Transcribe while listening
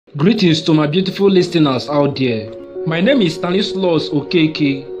Greetings to my beautiful listeners out there. My name is Stanislaus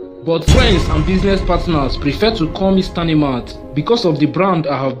Okeke, but friends and business partners prefer to call me Stanimart because of the brand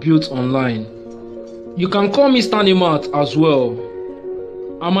I have built online. You can call me Stanimart as well.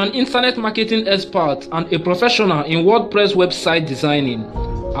 I'm an internet marketing expert and a professional in WordPress website designing.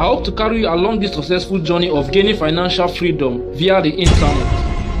 I hope to carry you along this successful journey of gaining financial freedom via the internet.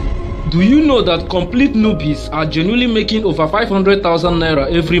 Do you know that complete newbies are genuinely making over 500,000 Naira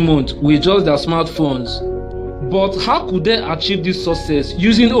every month with just their smartphones? But how could they achieve this success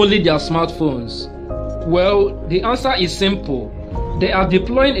using only their smartphones? Well, the answer is simple. They are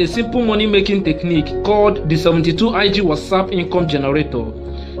deploying a simple money-making technique called the 72IG WhatsApp Income Generator.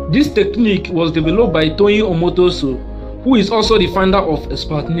 This technique was developed by Toyin Omotoso, who is also the founder of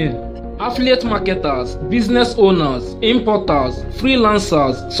Stanimart. Affiliate marketers, business owners, importers,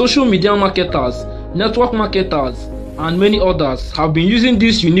 freelancers, social media marketers, network marketers, and many others have been using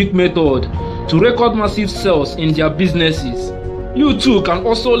this unique method to record massive sales in their businesses. You too can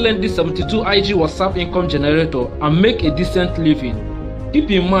also learn this 72IG WhatsApp Income Generator and make a decent living.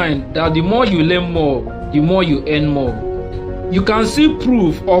 Keep in mind that the more you learn more, the more you earn more. You can see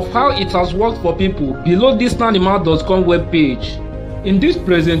proof of how it has worked for people below this Stanimart.com webpage. In this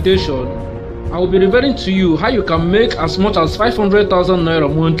presentation, I will be referring to you how you can make as much as 500,000 Naira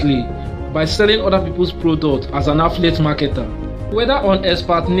monthly by selling other people's products as an affiliate marketer, whether on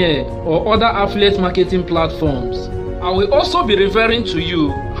Stanimart or other affiliate marketing platforms. I will also be referring to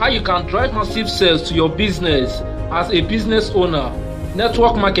you how you can drive massive sales to your business as a business owner,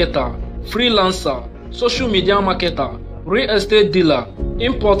 network marketer, freelancer, social media marketer, real estate dealer,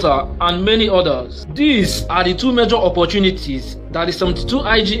 importer, and many others. These are the two major opportunities that the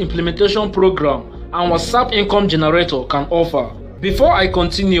 72IG implementation program and WhatsApp Income Generator can offer. Before I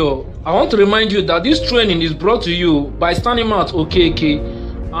continue, I want to remind you that this training is brought to you by Stanimart Okeke,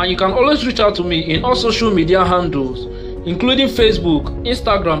 and you can always reach out to me in all social media handles, including Facebook,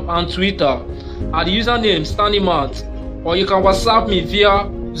 Instagram, and Twitter at the username Stanimart, or you can WhatsApp me via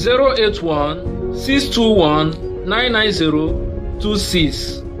 081 621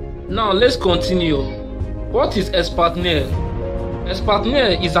 99026. Now let's continue. What is Stanimart?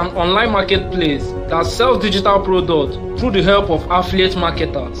 Stanimart is an online marketplace that sells digital products through the help of affiliate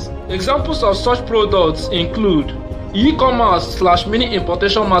marketers. Examples of such products include e-commerce/mini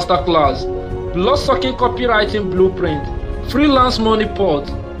importation masterclass, blood-sucking copywriting blueprint, freelance money pot,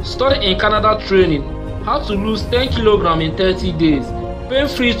 study in Canada training, how to lose 10 kg in 30 days,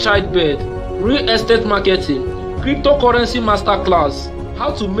 pain-free childbirth, real estate marketing, cryptocurrency masterclass, how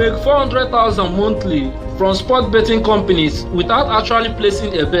to make 400,000 monthly from sport betting companies without actually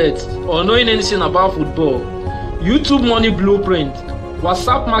placing a bet or knowing anything about football, YouTube money blueprint,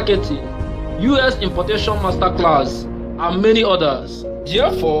 WhatsApp marketing, US importation masterclass, and many others.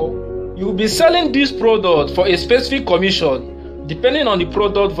 Therefore, you will be selling this product for a specific commission depending on the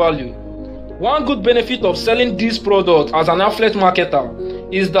product value. One good benefit of selling this product as an affiliate marketer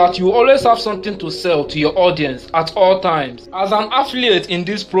is that you always have something to sell to your audience at all times. As an affiliate in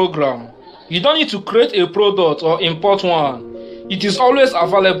this program, you don't need to create a product or import one. It is always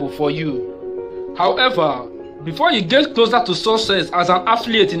available for you. However, before you get closer to success as an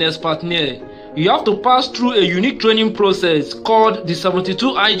affiliate in Stanimart, you have to pass through a unique training process called the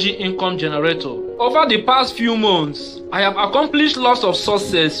 72IG Income Generator. Over the past few months, I have accomplished lots of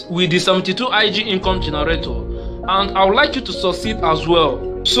success with the 72IG Income Generator, and I would like you to succeed as well.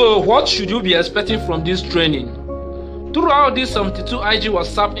 So what should you be expecting from this training? Throughout this 72IG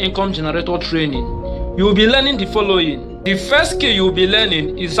WhatsApp Income Generator training, you will be learning the following. The first skill you will be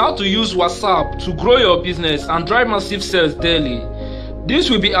learning is how to use WhatsApp to grow your business and drive massive sales daily. This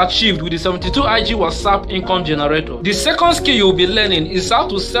will be achieved with the 72IG WhatsApp Income Generator. The second skill you will be learning is how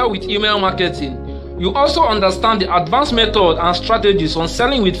to sell with email marketing. You also understand the advanced method and strategies on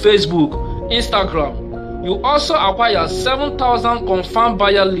selling with Facebook, Instagram. You also acquire 7,000 confirmed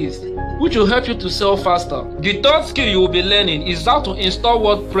buyer lists, which will help you to sell faster. The third skill you will be learning is how to install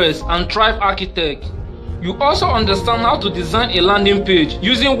WordPress and Thrive Architect. You also understand how to design a landing page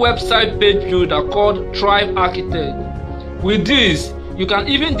using website page builder called Thrive Architect. With this, you can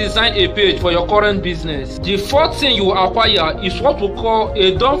even design a page for your current business. The fourth thing you will acquire is what we call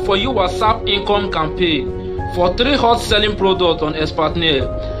a done-for-you WhatsApp income campaign for 3 hot selling products on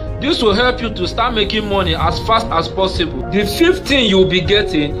Stanimart. This will help you to start making money as fast as possible. The fifth thing you will be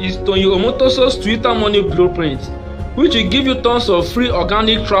getting is Toyin Omotoso's Twitter money blueprint, which will give you tons of free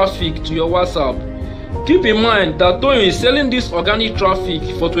organic traffic to your WhatsApp. Keep in mind that Toyin is selling this organic traffic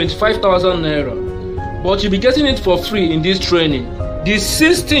for 25,000 Naira, but you'll be getting it for free in this training. The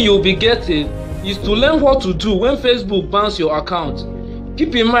sixth thing you'll be getting is to learn what to do when Facebook bans your account.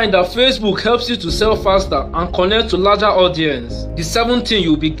 Keep in mind that Facebook helps you to sell faster and connect to larger audience. The seventh thing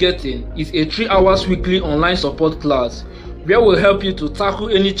you'll be getting is a 3 hours weekly online support class where we'll help you to tackle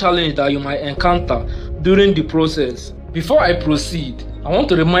any challenge that you might encounter during the process. Before I proceed, I want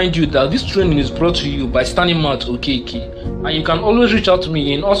to remind you that this training is brought to you by Stanimart and you can always reach out to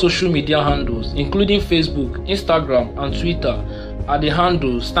me in all social media handles including Facebook, Instagram and Twitter at the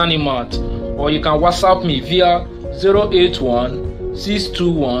handle Stanimart, or you can WhatsApp me via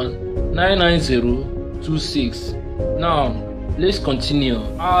 081-621-99026. Now, let's continue.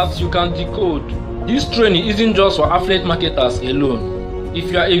 As you can decode, this training isn't just for affiliate marketers alone.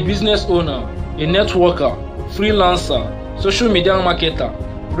 If you are a business owner, a networker, freelancer, social media marketer,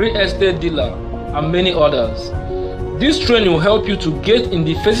 real estate dealer, and many others, this training will help you to get in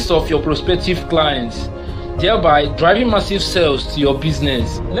the faces of your prospective clients, thereby driving massive sales to your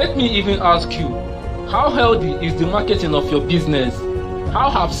business. Let me even ask you, how healthy is the marketing of your business? How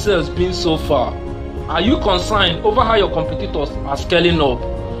have sales been so far? Are you concerned over how your competitors are scaling up?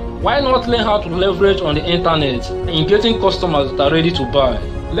 Why not learn how to leverage on the internet and getting customers that are ready to buy?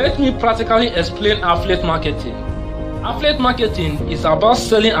 Let me practically explain affiliate marketing. Affiliate marketing is about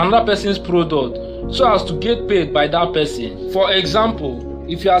selling another person's product so as to get paid by that person. For example,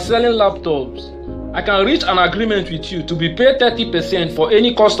 if you are selling laptops, I can reach an agreement with you to be paid 30% for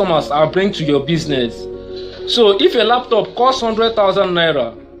any customers I bring to your business. So if a laptop costs 100,000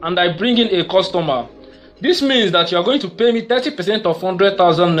 Naira and I bring in a customer, this means that you are going to pay me 30% of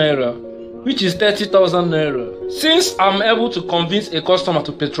 100,000 Naira, which is 30,000 Naira. Since I'm able to convince a customer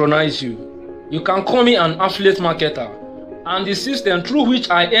to patronize you, you can call me an affiliate marketer, and the system through which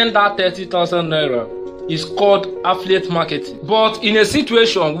I earn that 30,000 Naira is called affiliate marketing. But in a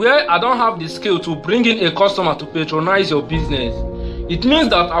situation where I don't have the skill to bring in a customer to patronize your business, it means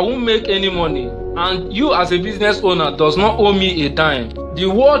that I won't make any money, and you as a business owner does not owe me a dime. The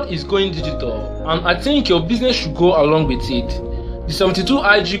world is going digital, and I think your business should go along with it. The 72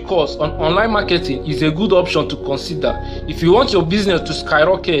 IG course on online marketing is a good option to consider if you want your business to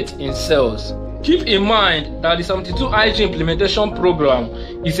skyrocket in sales. Keep in mind that the 72 IG implementation program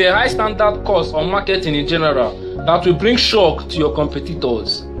is a high standard course on marketing in general that will bring shock to your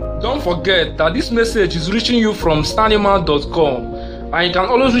competitors. Don't forget that this message is reaching you from Stanimart.com, and you can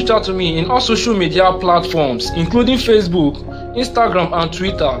always reach out to me in all social media platforms including Facebook, Instagram and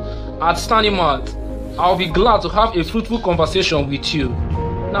Twitter at Stanimart. I'll be glad to have a fruitful conversation with you.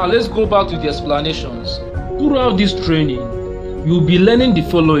 Now let's go back to the explanations. Throughout this training, you'll be learning the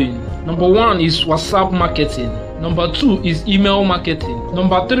following. Number 1 is WhatsApp marketing. Number 2 is email marketing.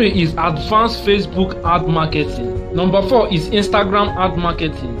 Number 3 is advanced Facebook ad marketing. Number 4 is Instagram ad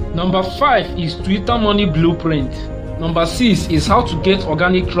marketing. Number 5 is Twitter money blueprint. Number 6 is how to get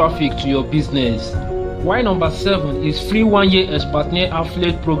organic traffic to your business. While number 7 is free 1-year Expertner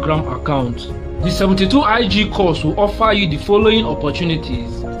affiliate program account. The 72 IG course will offer you the following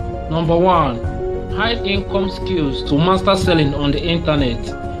opportunities. Number 1, high income skills to master selling on the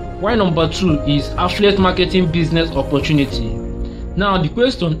internet. While number 2 is affiliate marketing business opportunity. Now the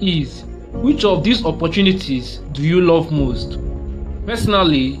question is, which of these opportunities do you love most?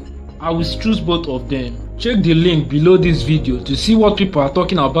 Personally, I will choose both of them. Check the link below this video to see what people are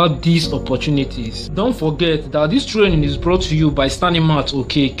talking about these opportunities. Don't forget that this training is brought to you by Stanimart,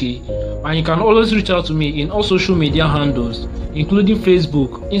 and you can always reach out to me in all social media handles including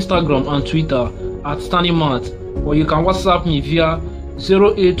Facebook, Instagram and Twitter at Stanimart, or you can WhatsApp me via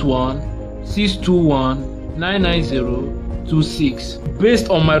 081-621-99026. Based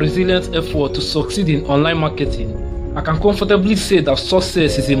on my resilient effort to succeed in online marketing, I can comfortably say that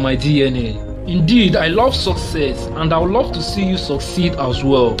success is in my DNA. Indeed, I love success and I would love to see you succeed as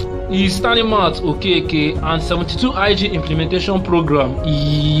well. Is Stanimart and 72 IG implementation program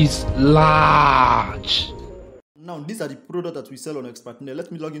is large. Now these are the products that we sell on Expertner.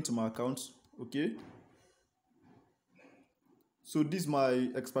 Let me log into my account. Okay. So this is my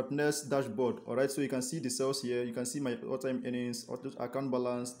Expertner's dashboard. Alright, so you can see the sales here. You can see my all-time earnings, account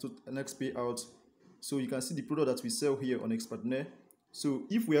balance, next payout. So you can see the product that we sell here on Expertner. So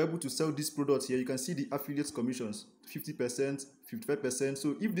if we are able to sell this product here, you can see the affiliate commissions, 50%, 55%.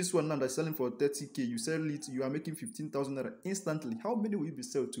 So if this one now that's selling for 30k, you sell it, you are making 15,000 Naira instantly. How many will you be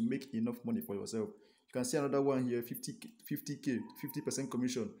sell to make enough money for yourself? You can see another one here, 50k, 50%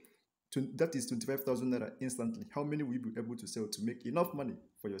 commission. That is 25,000 Naira instantly. How many will you be able to sell to make enough money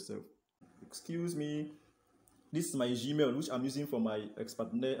for yourself? Excuse me. This is my Gmail, which I'm using for my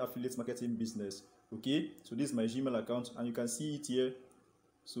Expertner affiliate marketing business. Okay, so this is my Gmail account and you can see it here.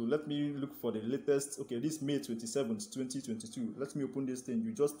 So let me look for the latest. Okay, this May 27th 2022. Let me open this thing.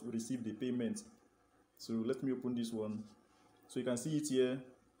 You just received the payment. So let me open this one. So you can see it here.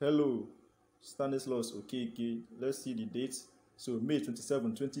 Hello, Stanislaus. Okay. Let's see the date. So May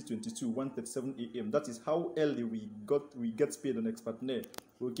 27, 2022, 1:37 a.m. That is how early we get paid on Expertner.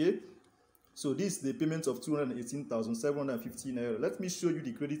 Okay. So this is the payment of 218,750 naira. Let me show you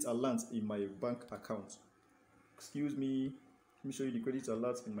the credit alert in my bank account. Excuse me. Let me show you the credit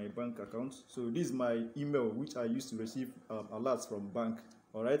alert in my bank account. So this is my email which I used to receive alerts from bank.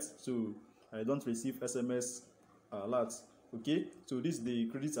 All right. So I don't receive SMS alerts. Okay. So this is the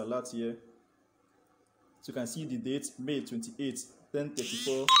credit alert here. So you can see the date, May 28,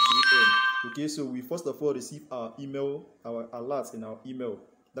 10:34 a.m. Okay, so we first of all receive our email, our alert in our email.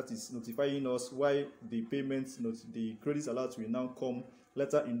 That is notifying us why the payments, the credit alert will now come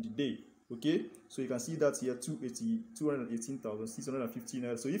later in the day. Okay, so you can see that here, 218,650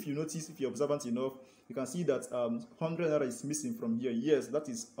 naira. So if you notice, if you're observant enough, you can see that 100 naira is missing from here. Yes, that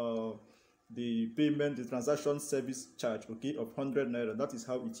is the payment, the transaction service charge, okay, of 100 naira. That is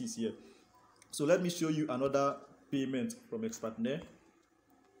how it is here. So let me show you another payment from Expertner.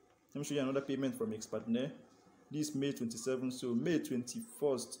 Let me show you another payment from Expertner. This is May 27, so May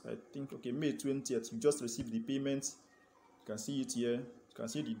 21st, I think, okay, May 20th, you just received the payment. You can see it here. You can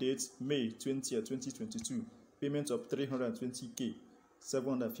see the date, May 20th, 2022. Payment of 320k,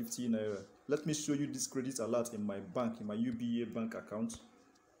 750 naira. Let me show you this credit alert in my bank, in my UBA bank account.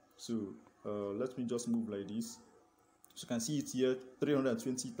 So let me just move like this. So you can see it here,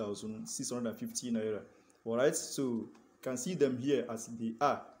 320,650 naira. All right, so you can see them here as they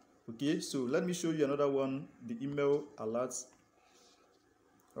are. Okay, so let me show you another one, the email alerts.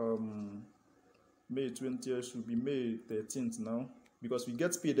 May 20th should be May 13th now, because we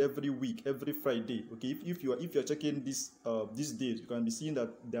get paid every week, every Friday. Okay, if you're checking this date, you can be seeing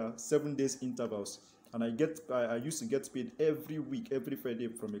that there are 7 days intervals, and I used to get paid every week, every Friday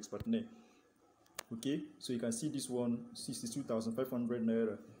from Expertner. Okay, so you can see this one, 62,500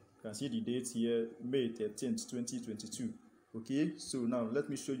 naira. You can see the date here, May 13th, 2022. Okay, so now let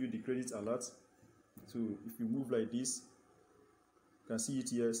me show you the credit alert. So if you move like this, you can see it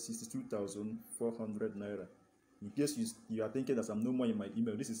here, 62,400 naira. In case you are thinking that I'm no more in my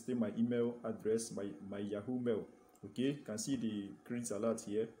email, this is still my email address, my Yahoo mail. Okay, you can see the credit alert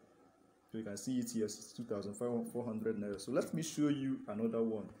here. So you can see it here, 62,400 naira. So let me show you another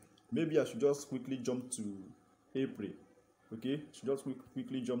one. Maybe I should just quickly jump to April. Okay, I should just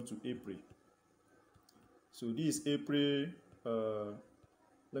quickly jump to April. So this is April.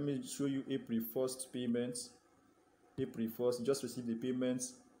 Let me show you April 1st payments. April 1st, just received the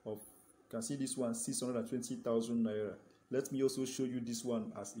payments of, you can see this one, 620,000 naira. Let me also show you this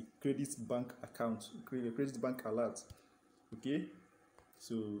one as a credit bank account, a credit bank alert. Okay,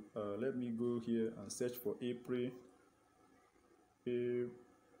 so let me go here and search for April.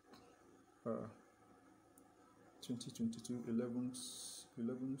 2022,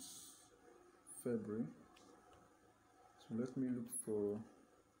 11th February. So let me look for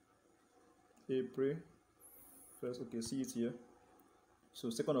April first. Okay, see it here. So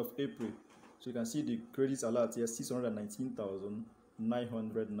 2nd of April. So you can see the credit alert here,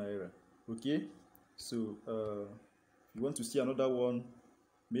 619,900 naira. Okay, so if you want to see another one,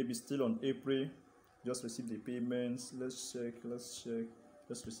 maybe still on April, just receive the payments. Let's check.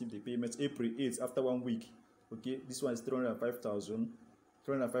 Just receive the payments April 8th, after 1 week. Okay, this one is 305,000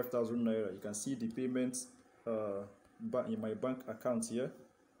 naira. You can see the payments in my bank account here.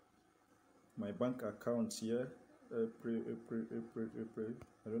 My bank account here, April.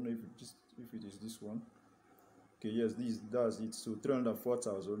 I don't know if it is this one. Okay, yes, that's it. So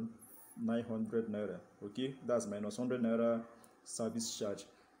 304,900 naira. Okay, that's minus 100 naira service charge.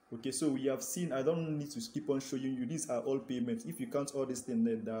 Okay, so we have seen, I don't need to keep on showing you, these are all payments. If you count all these things,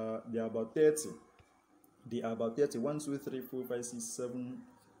 then they are about 30. They are about 30. 1, 2, 3, 4, 5, 6, 7.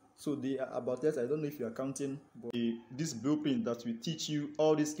 So they are about 30. I don't know if you are counting, but this blueprint that will teach you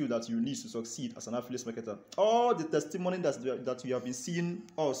all the skills that you need to succeed as an affiliate marketer. All the testimony that you have been seeing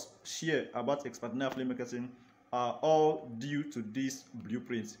us share about Expertner affiliate marketing are all due to this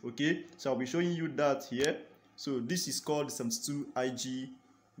blueprint. Okay, so I'll be showing you that here. So this is called 72 IG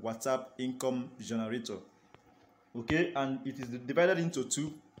WhatsApp income generator. Okay, and it is divided into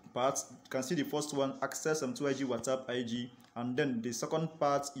 2 parts. You can see the first one, access 72 IG WhatsApp IG, and then the second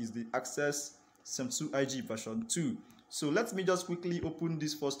part is the access 72 IG version 2. So let me just quickly open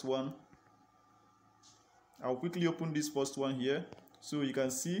this first one. I'll quickly open this first one here. So you can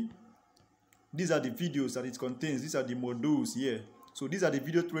see these are the videos that it contains. These are the modules here. So these are the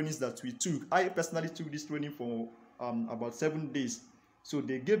video trainings that we took. I personally took this training for about 7 days. So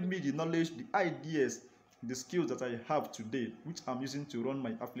they gave me the knowledge, the ideas, the skills that I have today, which I'm using to run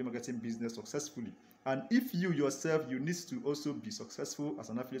my affiliate marketing business successfully. And if you yourself, you need to also be successful as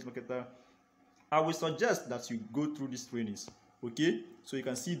an affiliate marketer, I will suggest that you go through these trainings. Okay, so you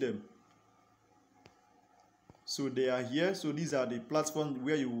can see them. So they are here. So these are the platforms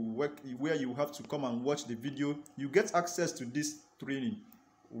where you work, where you have to come and watch the video. You get access to this training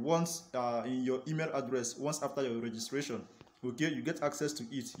once in your email address, once after your registration. Okay, you get access to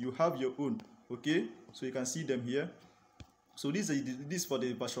it. You have your own. Okay, so you can see them here. So this is for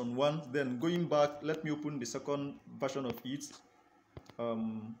the version 1. Then going back, let me open the second version of it.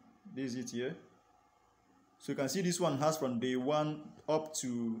 This is it here. So you can see this one has from day 1 up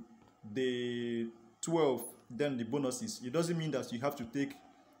to day 12, then the bonuses. It doesn't mean that you have to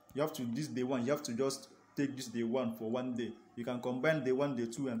this day 1, you have to just take this day 1 for 1 day. You can combine day 1, day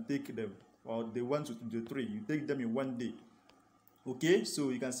 2 and take them, or day 1 to day 3, you take them in 1 day. Okay,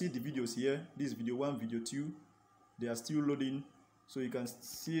 so you can see the videos here. This is video 1, video 2. They are still loading. So you can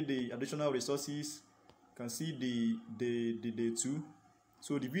see the additional resources. You can see the day 2.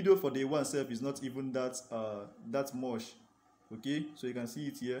 So the video for day 1 itself is not even that much. Okay, so you can see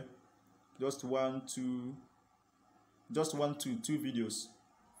it here. Just 1, 2, 2 videos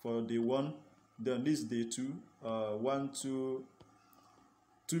for day 1. Then this day 2, 1, 2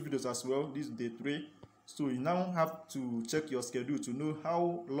 videos as well. This day 3. So you now have to check your schedule to know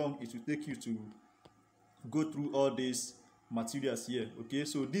how long it will take you to go through all these materials here. Okay,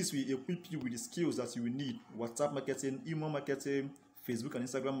 so this will equip you with the skills that you will need: WhatsApp marketing, email marketing, Facebook and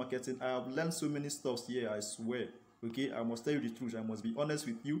Instagram marketing. I have learned so many stuffs here, I swear. Okay, I must tell you the truth, I must be honest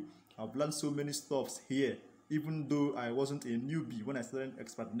with you. I've learned so many stuffs here, even though I wasn't a newbie when I started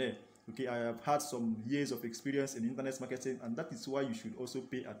Expertner. Okay, I have had some years of experience in internet marketing, and that is why you should also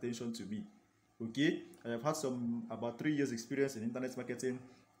pay attention to me. Okay, I have had about 3 years experience in internet marketing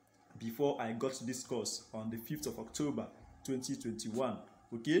before I got to this course on the 5th of October 2021.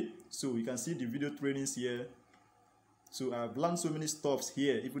 Okay, so you can see the video trainings here. So I've learned so many stuffs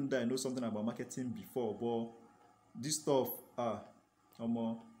here, even though I know something about marketing before, but this stuff,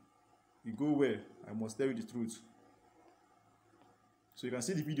 you go where, I must tell you the truth. So you can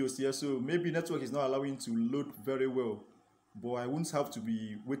see the videos here. So maybe network is not allowing to load very well, but I won't have to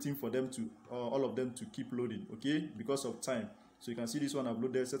be waiting for them to all of them to keep loading, okay, because of time. So you can see this one I've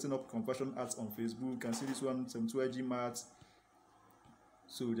loaded, setting up conversion ads on Facebook. You can see this one, some 2IG maths.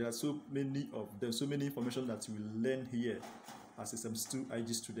 So there are so many of them, so many information that you will learn here as a SEM2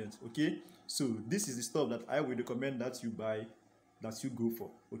 IG student. Okay, so this is the stuff that I would recommend that you buy, that you go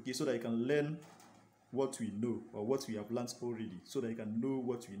for. Okay, so that you can learn what we know or what we have learned already, so that you can know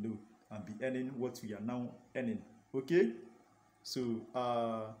what we know and be earning what we are now earning. Okay, so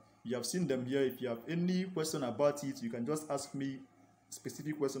you have seen them here. If you have any question about it, you can just ask me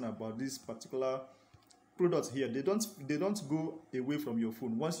specific question about this particular product here. They don't go away from your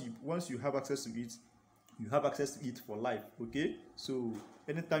phone. Once you have access to it, you have access to it for life. Okay, so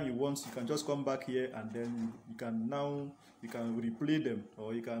anytime you want, you can just come back here, and then you can replay them,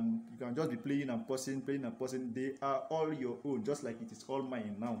 or you can just be playing and pausing. They are all your own, just like it is all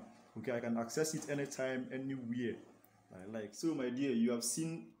mine now. Okay, I can access it anytime, anywhere I like. So my dear, you have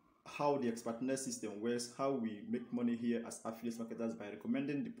seen how the Expertner system works, how we make money here as affiliate marketers by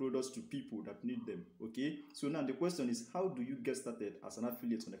recommending the products to people that need them. Okay, so now the question is, how do you get started as an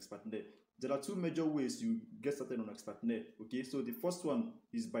affiliate on Expertner? There are 2 major ways you get started on Expertner. Okay, so the first one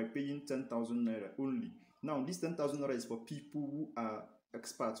is by paying 10,000 Naira only. Now this 10,000 Naira is for people who are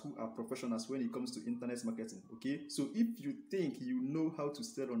experts, who are professionals when it comes to internet marketing. Okay, so if you think you know how to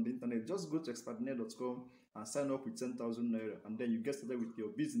sell on the internet, just go to expertner.com and sign up with 10,000 Naira, and then you get started with your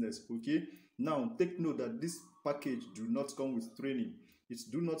business. Okay, now take note that this package do not come with training. It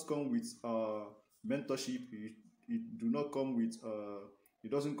do not come with mentorship. It do not come with it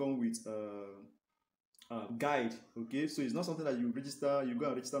doesn't come with guide. Okay, so it's not something that you register, you go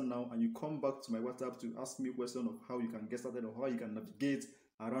and register now, and you come back to my WhatsApp to ask me a question of how you can get started or how you can navigate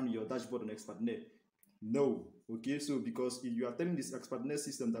around your dashboard on Expertner. No. Okay, so because if you are telling this Expertner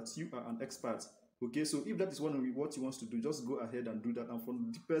system that you are an expert, okay, so if that is what you want to do, just go ahead and do that. And from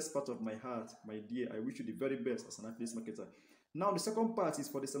the deepest part of my heart, my dear, I wish you the very best as an affiliate marketer. Now the second part is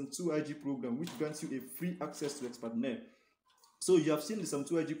for the SEM2 IG program, which grants you a free access to Expertner. So you have seen the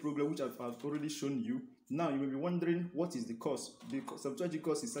SEM2 IG program, which I've already shown you. Now you may be wondering, what is the cost? The SEM2 IG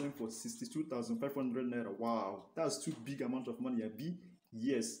course is selling for 62,500 Naira. Wow, that's too big amount of money, Abi.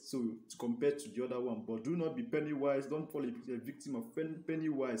 Yes, so compared to the other one, but do not be penny wise. Don't fall a victim of penny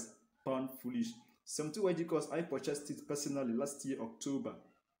wise, pound foolish. SEM2 IG course, I purchased it personally last year, October.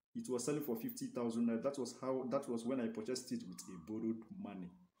 It was selling for 50,000 Naira. That was when I purchased it with a borrowed money.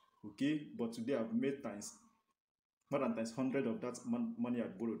 Okay, but today I've made more than times 100 of that money I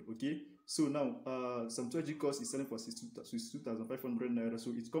borrowed. Okay, So now, some 2G course is selling for 62,500 naira.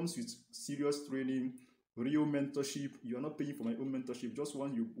 So it comes with serious training, real mentorship. You are not paying for my own mentorship. Just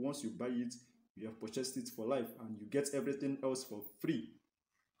once you buy it, you have purchased it for life, and you get everything else for free.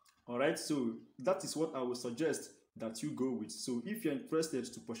 All right. So that is what I would suggest that you go with. So if you're interested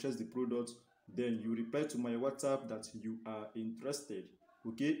to purchase the product, then you reply to my WhatsApp that you are interested.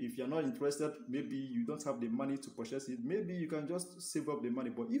 Okay, if you're not interested, maybe you don't have the money to purchase it, maybe you can just save up the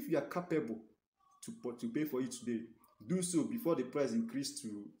money. But if you are capable to pay for it today, do so before the price increase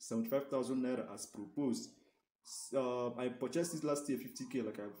to 75,000 naira as proposed. I purchased it last year 50k,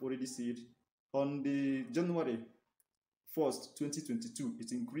 like I've already said. On the January 1st 2022,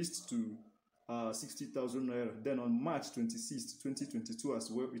 it increased to 60,000 naira. Then on March 26th 2022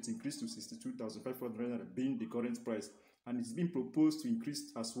 as well, it increased to 62,500 naira, being the current price. And it's been proposed to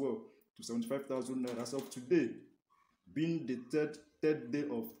increase as well to 75,000 naira as of today, being the third day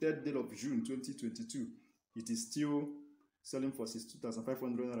of June 2022. It is still selling for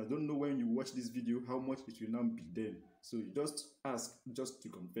 62,500 naira. I don't know when you watch this video how much it will now be then. So you just ask just to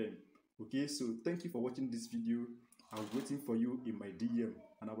confirm. Okay, so thank you for watching this video. I'm waiting for you in my DM,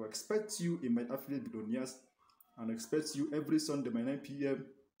 and I will expect you in my affiliate billionaires, and expect you every Sunday by 9 p.m.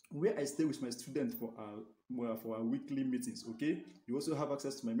 where I stay with my students for our weekly meetings. Okay, you also have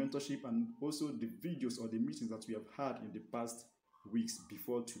access to my mentorship and also the videos or the meetings that we have had in the past weeks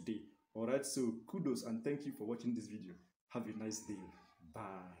before today. All right, so kudos and thank you for watching this video. Have a nice day.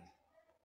 Bye.